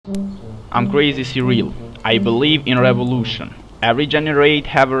I'm crazy CeReaL. I believe in revolution. Every generate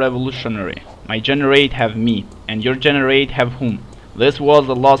have a revolutionary. My generate have me, and your generate have whom? This was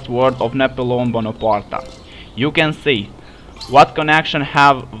the last word of Napoleon Bonaparte. You can say, what connection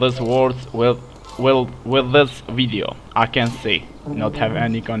have these words with this video? I can say, not have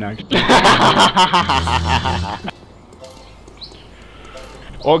any connection.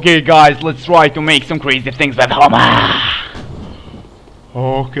 Okay guys, let's try to make some crazy things with Homer.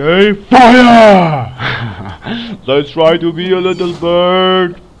 Okay, fire! Let's try to be a little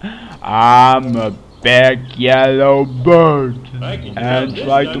bird. I'm a big yellow bird. And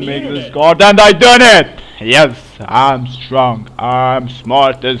try to make this card, and I done it! Yes, I'm strong. I'm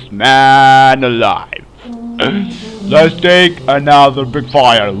smartest man alive. Let's take another big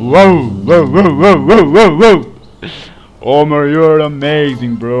fire. Whoa, whoa, whoa, whoa, whoa, whoa, whoa. Homer, you're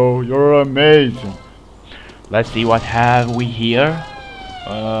amazing, bro. You're amazing. Let's see what have we here.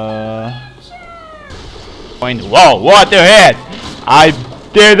 Whoa, what a hit! I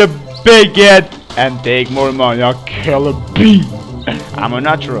did a big hit and take more money. I'll kill a bee. I'm a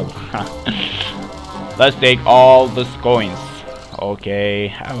natural. Let's take all these coins. Okay,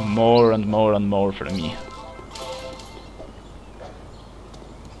 have more and more and more for me.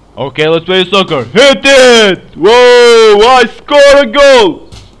 Okay, let's play soccer. Hit it! Whoa! I score a goal!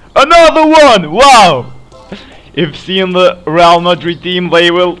 Another one! Wow! If seeing the Real Madrid team,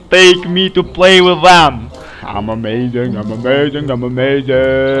 they will take me to play with them. I'm amazing, I'm amazing, I'm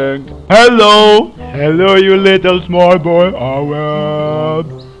amazing. Hello! Hello, you little small boy. I will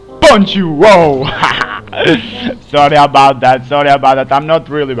punch you! Whoa! Sorry about that, I'm not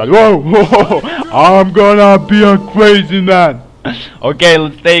really bad. Whoa! Whoa! I'm gonna be a crazy man! Okay,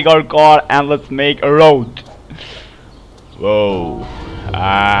 let's take our car and let's make a road. Whoa,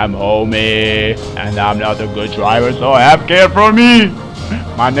 I'm homie and I'm not a good driver, so have care for me.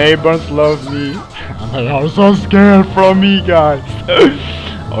 My neighbors love me and they are so scared from me, guys.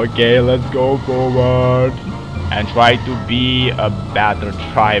 Okay, let's go forward and try to be a better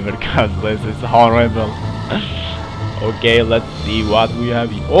driver, cause this is horrible. Okay, let's see what we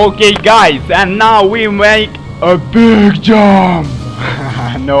have here. Okay guys, and now we make a big jump!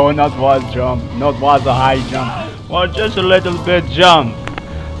 No, not was jump, not was a high jump, or just a little bit jump.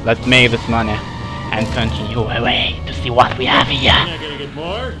 Let's make this money and continue away to see what we have here.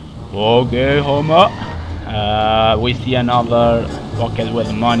 Okay, Homer. We see another pocket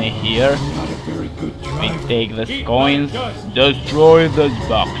with money here. We take these coins, destroy this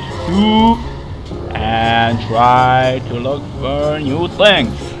box too, and try to look for new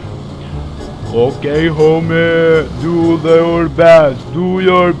things. Okay, homie, do your best,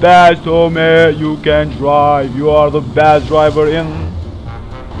 homie. You can drive, you are the best driver in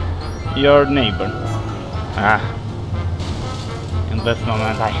your neighbor. In this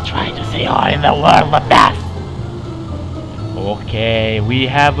moment I try to say, oh, in the world the best. Okay, we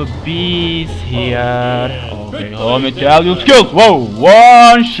have a beast here. Okay, homie, tell your skills. Whoa,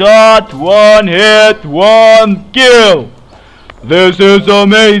 one shot, one hit, one kill. This is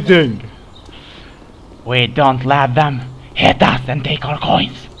amazing. We don't let them hit us and take our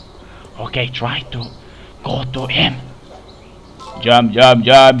coins. Okay, try to go to him. Jump, jump,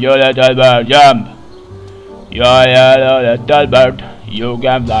 jump, you little bird, jump. You little bird, you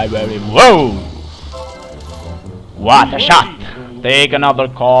can fly very well. Whoa! What a shot! Take another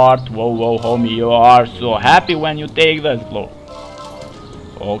card. Whoa, whoa, homie, you are so happy when you take this blow.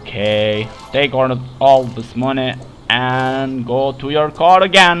 Okay, take all this money and go to your car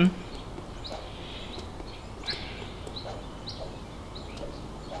again.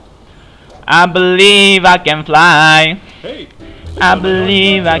 I believe I can fly. Hey, I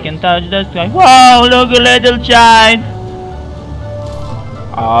believe I can touch the sky. Whoa, look, a little child.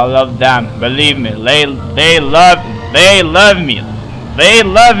 All of them, believe me, they love me. They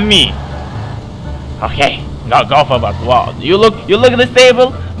love me. Okay, go forward. Wow, you look at this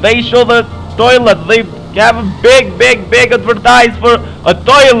table. They show the toilet. They have a big advertise for a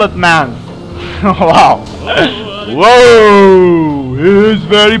toilet man. Wow. Whoa, he is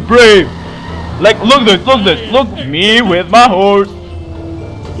very brave. Like, look this, look me with my horse.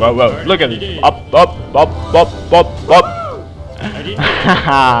 Whoa, whoa, look at this. Up.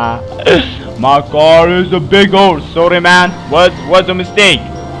 My car is a big horse. Sorry, man. Was a mistake.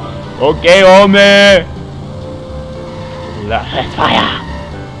 Okay, homie. Let's fire.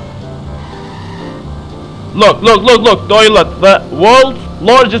 Look, toilet. The world's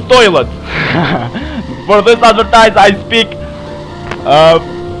largest toilet. For this advertise, I speak.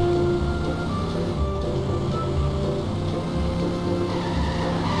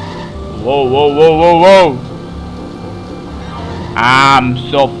 Whoa. I'm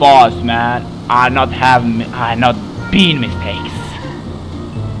so fast, man. I not been mistakes.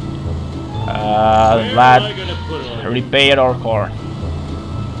 Let's repair our car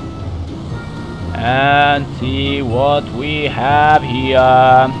and see what we have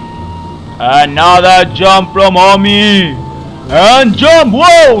here. Another jump from Omi. And jump!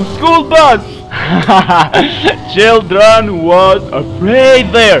 Whoa! School bus! Children was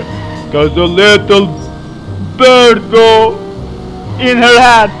afraid there, cause a little bird go in her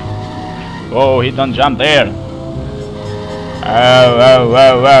hat. Oh, he don't jump there. Oh, oh,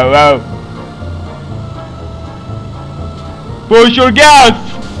 oh, oh, oh. Push your gas!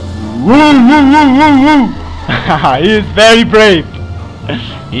 Woo, woo, woo, woo, woo. He is very brave.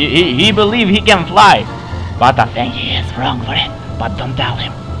 He believe he can fly, but I think he is wrong for it. But don't tell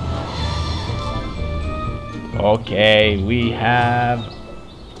him. Okay, we have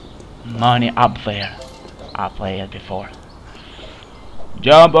money up there. I played it before.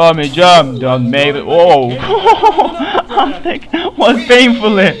 Jump on me, jump! Don't make it. Whoa! I think was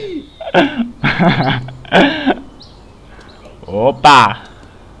painfully. Opa!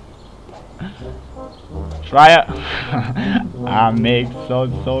 Try it. I make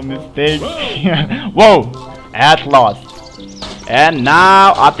so mistakes. Whoa! At last. And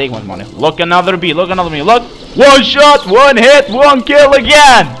now I take one money. Look another B. Look another B. Look. One shot, one hit, one kill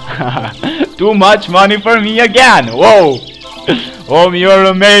again. Too much money for me again. Whoa! Oh, you're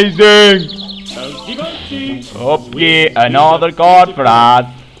amazing. Okay, another card for us.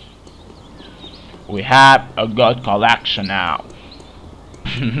 We have a good collection now.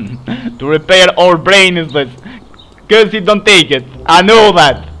 To repair our brain is this, cause he don't take it. I know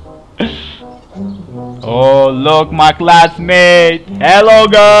that. Oh, look, my classmate. Hello,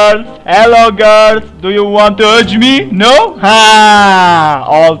 girls. Hello, girls. Do you want to urge me? No? Ha!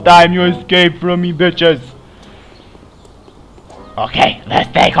 All time you escape from me, bitches. Okay, let's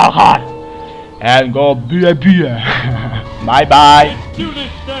take our car and go beer. Bye bye.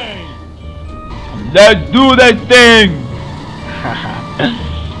 Let's do this thing.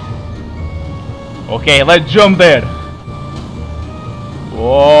 Okay, let's jump there.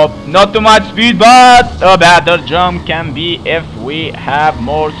 Oh, not too much speed, but a better jump can be if we have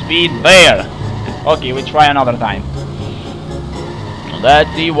more speed there. Okay, we try another time. Let's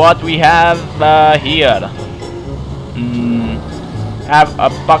see what we have here. Have a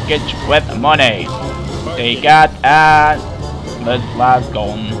package with money. Take it and let's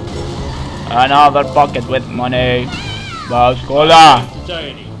go. Another pocket with money. Bascola.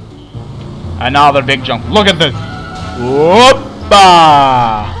 Another big jump. Look at this.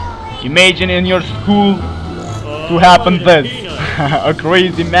 Whoopa! Imagine in your school to happen this. A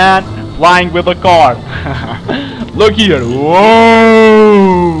crazy man flying with a car. Look here.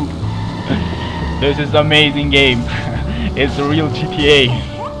 Whoa! This is amazing game. It's a real GTA.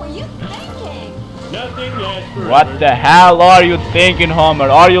 What the hell are you thinking, Homer?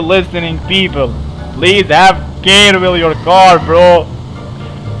 Are you listening, people? Please have care with your car, bro.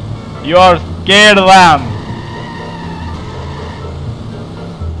 You're scared of them.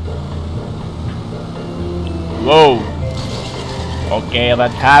 Whoa. Okay,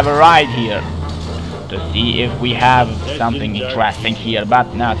 let's have a ride here to see if we have something interesting here,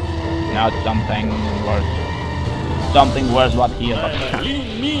 but not something worse. Something worse what here?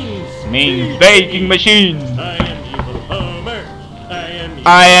 Means baking machine.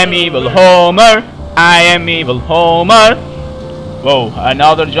 I am evil Homer. I am evil Homer. Whoa,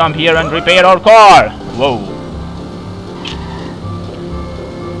 another jump here and repair our car. Whoa.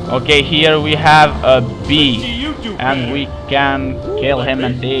 Okay, here we have a B, and we can kill him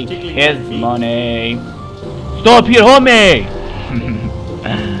and take his money. Stop here, homie!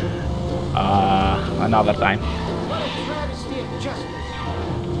 Another time.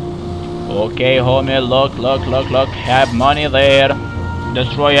 Okay, homie, look. Have money there.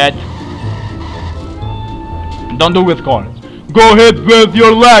 Destroy it. Don't do with car. Go ahead with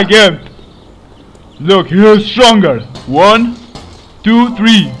your leg, Imp. Look, he's stronger. 1, 2,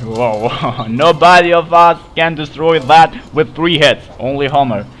 3. Whoa, nobody of us can destroy that with 3 hits. Only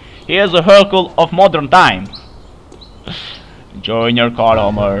Homer. He is a Hercule of modern time. Join your car,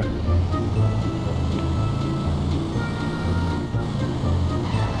 Homer.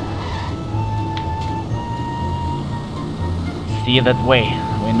 See that way.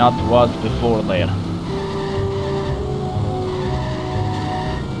 We not was before there.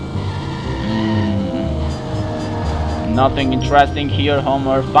 Nothing interesting here,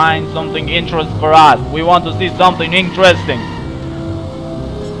 Homer. Find something interesting for us. We want to see something interesting.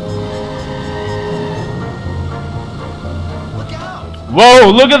 Look out! Whoa,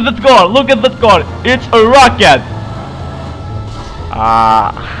 look at that car! Look at that car! It's a rocket!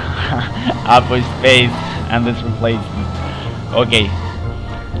 Up for space and this replacement. Okay.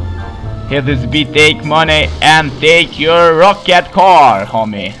 Hit this beat, take money and take your rocket car,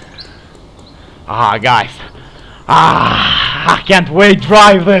 homie. Guys. I can't wait,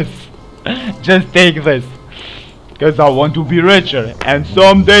 drive this. Just take this. Because I want to be richer and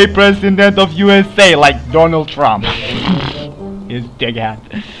someday president of USA like Donald Trump. His big hat.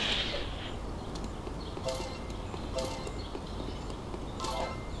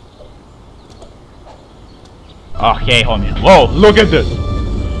 Okay, homie. Whoa, look at this.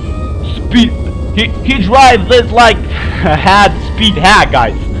 Speed. He drives this like a speed hack,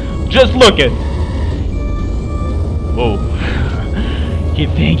 guys. Just look at. Whoa. He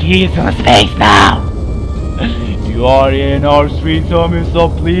thinks he's in space now. You are in our streets, homie, so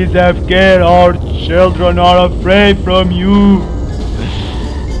please have care. Our children are afraid from you.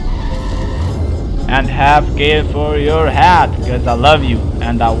 And have care for your hat, because I love you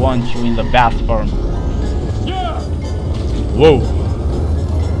and I want you in the best form. Whoa.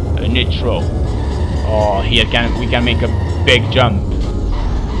 A nitro. Oh, here we can make a big jump.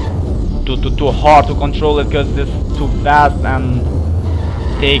 Too hard to control it because it's too fast and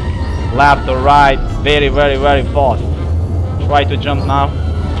take left or right very fast. Try to jump now.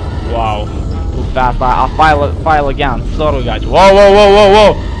 Wow, too fast. I'll file again. Sorry guys.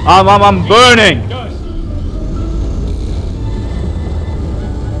 Whoa. I'm burning.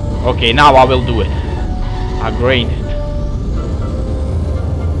 Okay, now I will do it. I grind it.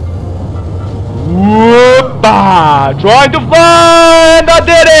 Whoop-ah! Trying to fly and I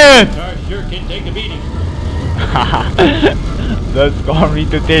did it! Sure can take a beating. That's going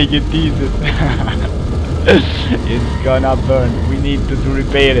to take it easy. It's gonna burn. We need to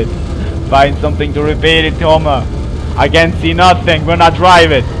repair it. Find something to repair it, Homer. I can't see nothing when I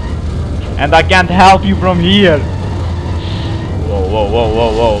drive it. And I can't help you from here.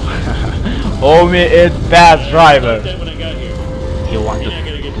 Whoa. Homie is bad driver. He wants to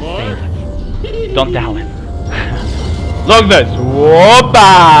save it. Don't tell him. Look this.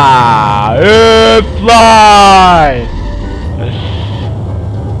 Whoopa! It fly!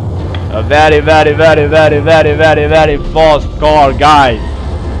 A very fast car, guys.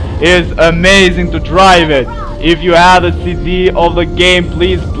 It's amazing to drive it. If you have a CD of the game,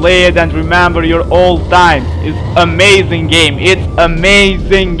 please play it and remember your old times. It's amazing game. It's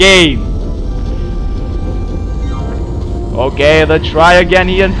amazing game. Okay, let's try again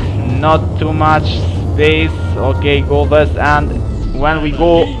here. Not too much space. Okay, go this, and when we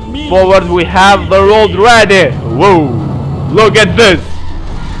go forward we have the road ready. Whoa, look at this.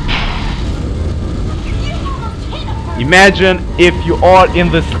 Imagine if you are in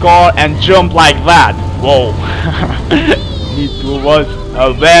this car and jump like that. Whoa. It was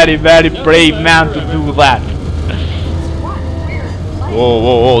a very brave man to do that.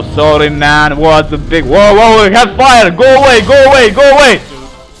 Whoa, sorry man, what a big, whoa, we have fire, go away.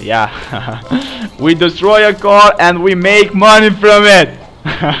 Yeah, we destroy a car and we make money from it.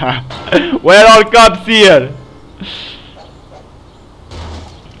 Where are cops here?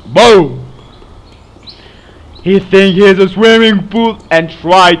 Boom! He thinks he's a swimming pool and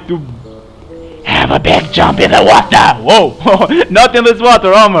try to have a big jump in the water. Whoa, not in this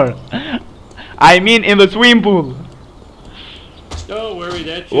water, Homer. I mean in the swimming pool. Don't worry,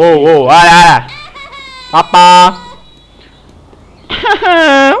 that's whoa, Papa.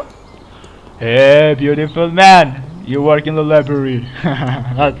 Hey, beautiful man, you work in the library.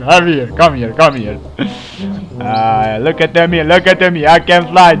 Come here. Look at me, I can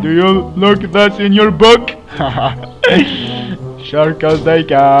fly. Do you look at this in your book? Sure, cause they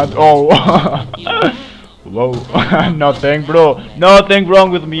can't. Oh. Whoa. Nothing, bro. Nothing wrong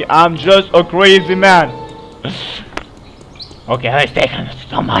with me. I'm just a crazy man. Okay, let's take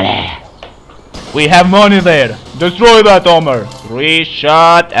some money. We have money there. Destroy that, Homer. 3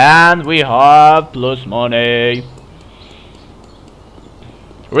 shot and we have plus money.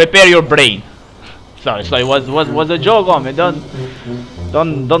 Repair your brain. Sorry, it was a joke, Homer. Don't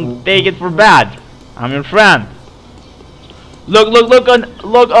take it for bad. I'm your friend. Look, an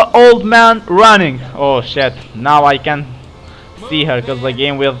old man running. Oh shit! Now I can see her because the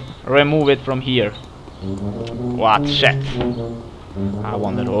game will remove it from here. What shit? I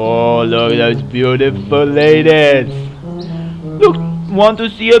wanted. Oh, look, those beautiful ladies. Look, want to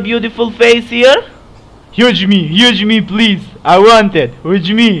see a beautiful face here? Huge me, please. I want it.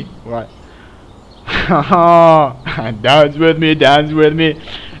 Huge me. What? Dance with me.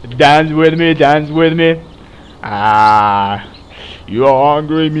 You are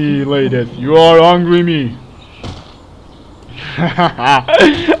hungry me, ladies. You are hungry me.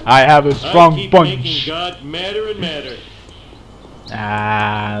 I have a strong punch. God madder and madder.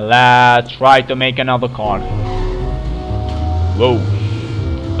 Let's try to make another car. Whoa.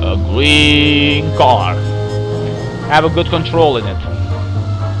 A green car. Have a good control in it.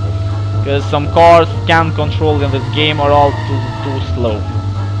 Because some cars can't control in this game or all too slow.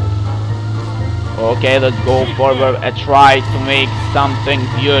 Okay, let's go forward and try to make something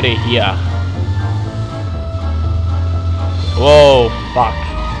beauty here. Whoa, fuck.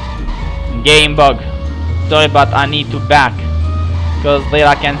 Game bug. Sorry, but I need to back. Because there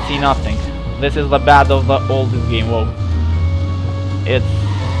I can see nothing. This is the bad of the oldest game. Whoa. It's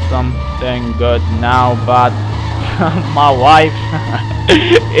something good now, but my wife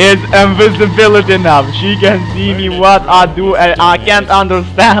is invisibility now. She can see me what I do and I can't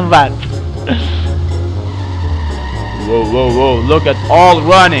understand that. Whoa, whoa, whoa, look at all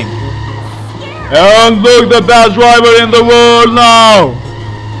running. And look, the best driver in the world now.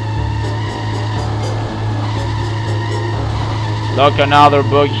 Look, another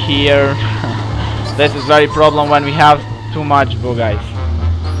bug here. This is very problem when we have too much bug, guys.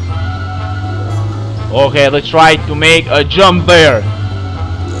 Okay, let's try to make a jump there.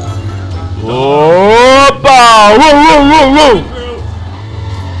 Opa! Whoa, whoa, whoa, whoa!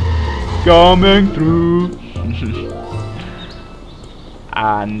 Coming through.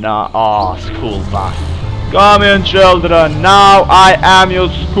 And oh, school bus. Come in, children. Now I am your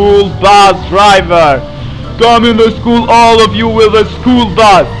school bus driver. Come in the school, all of you, with the school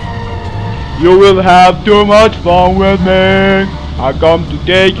bus. You will have too much fun with me. I come to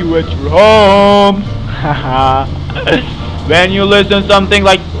take you at your home. When you listen something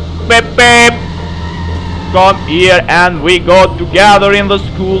like beep beep, come here and we go together in the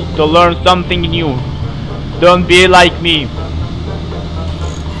school to learn something new. Don't be like me.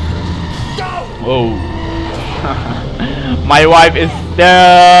 Oh. My wife is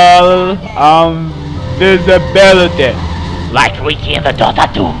still visibility, like Ricky in the Dota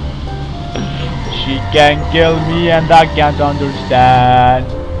 2. She can kill me and I can't understand.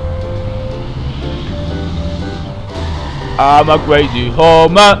 I'm a crazy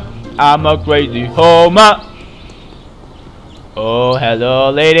homer. I'm a crazy homer. Oh,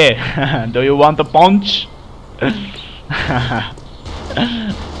 hello, lady. Do you want a punch?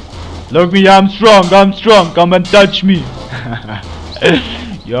 Look me, I'm strong. Come and touch me.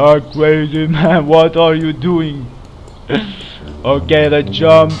 You're crazy, man. What are you doing? Okay, let's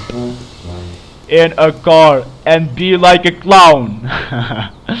jump in a car and be like a clown.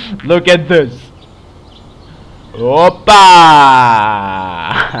 Look at this. Opa!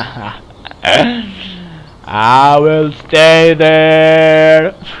 I will stay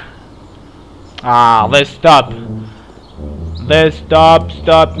there. Let's stop. Let's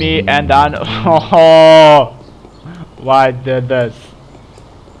stop me and then oh, why did this?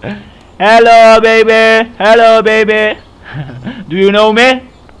 Hello baby. Do you know me?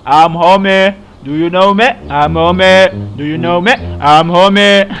 I'm homie. Do you know me? I'm homie. Do you know me? I'm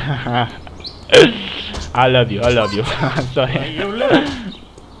homie. I love you. Sorry.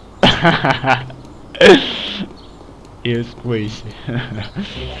 He's crazy.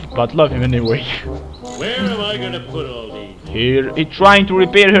 But love him anyway. Where am I gonna put all these? He's trying to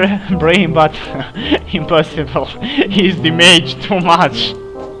repair her brain, but impossible. He's damaged too much.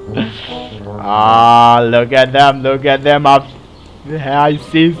 Look at them. I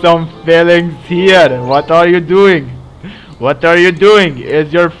see some feelings here. What are you doing?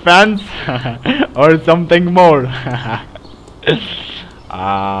 Is your fence or something more?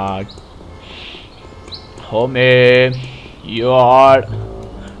 Homie, you are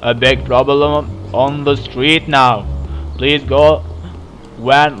a big problem on the street now. Please go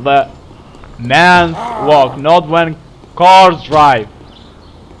when the men walk, not when cars drive.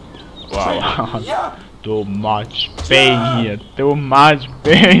 Wow. Too much pain here.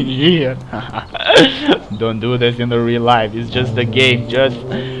 Don't do this in the real life. It's just a game. Just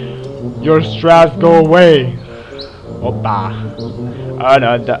your stress go away. Opa.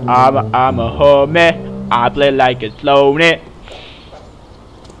 I'm a homie. I play like a slowly.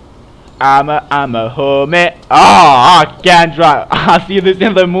 I'm a homie. I can't drive. I see this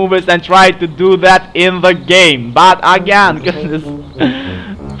in the movies and try to do that in the game, but again,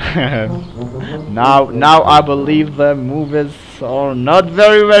 now I believe the movies are not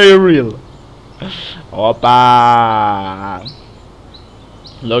very real. Opa!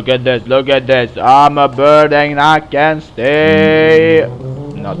 Look at this. I'm a bird and I can stay.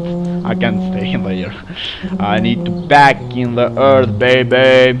 I can't stay in the air. I need to back in the earth,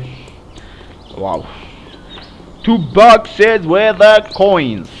 baby. Wow. 2 boxes with the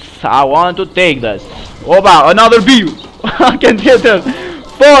coins. I want to take this. Opa, another view. I can get this.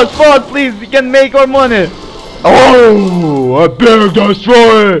 Force, please. We can make our money. Oh, a big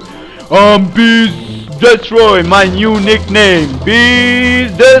destroy. Beast Destroy, my new nickname,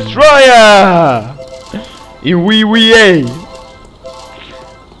 Beast Destroyer. In Wee Wee A.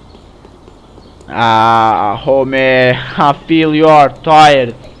 Homie, I feel you are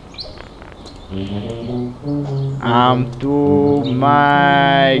tired. I'm to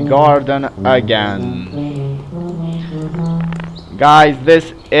my garden again. Guys,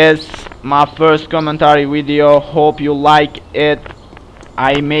 this is my first commentary video. Hope you like it.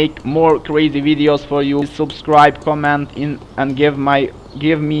 I make more crazy videos for you. Subscribe, comment and give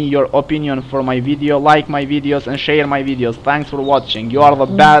me your opinion for my video. Like my videos and share my videos. Thanks for watching. You are the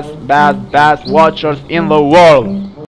best watchers in the world.